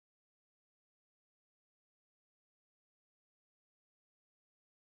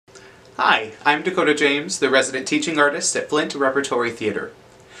Hi, I'm Dakota James, the resident teaching artist at Flint Repertory Theater.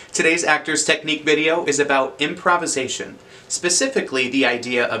 Today's Actors Technique video is about improvisation, specifically the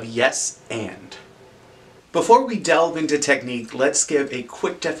idea of yes and. Before we delve into technique, let's give a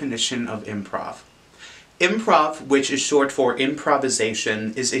quick definition of improv. Improv, which is short for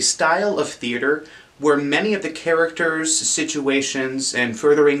improvisation, is a style of theater where many of the characters, situations, and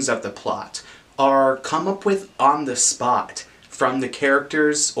furtherings of the plot are come up with on the spot from the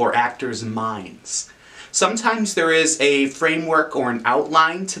characters' or actors' minds. Sometimes there is a framework or an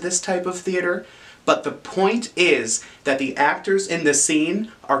outline to this type of theater, but the point is that the actors in the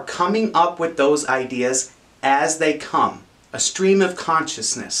scene are coming up with those ideas as they come, a stream of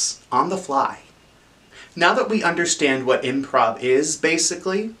consciousness on the fly. Now that we understand what improv is,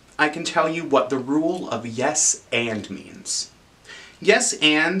 basically, I can tell you what the rule of yes and means. Yes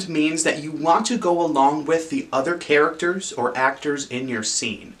and means that you want to go along with the other characters or actors in your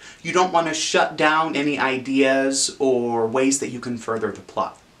scene. You don't want to shut down any ideas or ways that you can further the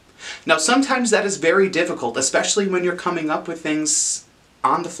plot. Now sometimes that is very difficult, especially when you're coming up with things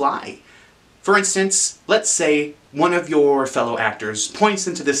on the fly. For instance, let's say one of your fellow actors points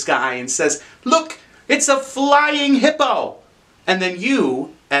into the sky and says, "Look, it's a flying hippo!" And then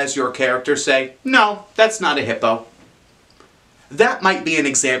you, as your character, say, "No, that's not a hippo." That might be an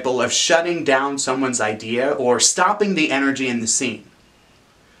example of shutting down someone's idea or stopping the energy in the scene.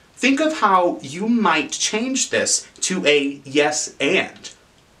 Think of how you might change this to a yes and,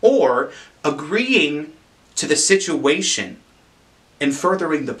 or agreeing to the situation and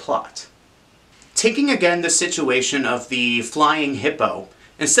furthering the plot. Taking again the situation of the flying hippo,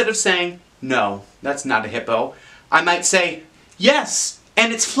 instead of saying, "No, that's not a hippo," I might say, "Yes,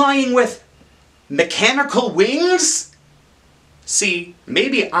 and it's flying with mechanical wings?" See,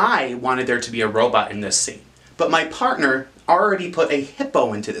 maybe I wanted there to be a robot in this scene, but my partner already put a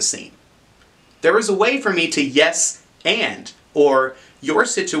hippo into the scene. There is a way for me to yes and, or your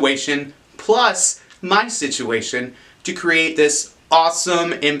situation plus my situation, to create this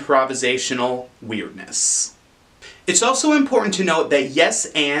awesome improvisational weirdness. It's also important to note that yes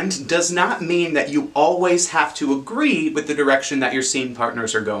and does not mean that you always have to agree with the direction that your scene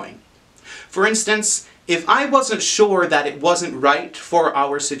partners are going. For instance, if I wasn't sure that it wasn't right for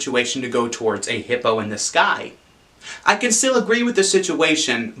our situation to go towards a hippo in the sky, I can still agree with the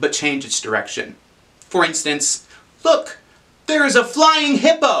situation, but change its direction. For instance, "Look, there is a flying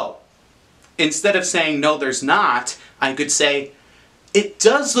hippo!" Instead of saying, "No, there's not," I could say, "It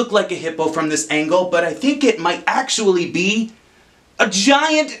does look like a hippo from this angle, but I think it might actually be a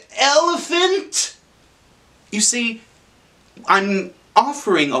giant elephant!" You see, I'm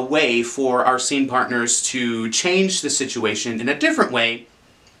offering a way for our scene partners to change the situation in a different way,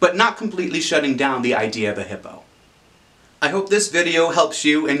 but not completely shutting down the idea of a hippo. I hope this video helps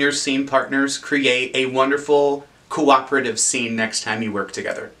you and your scene partners create a wonderful, cooperative scene next time you work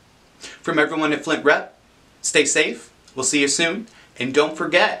together. From everyone at Flint Rep, stay safe, we'll see you soon, and don't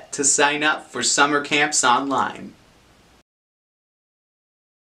forget to sign up for summer camps online.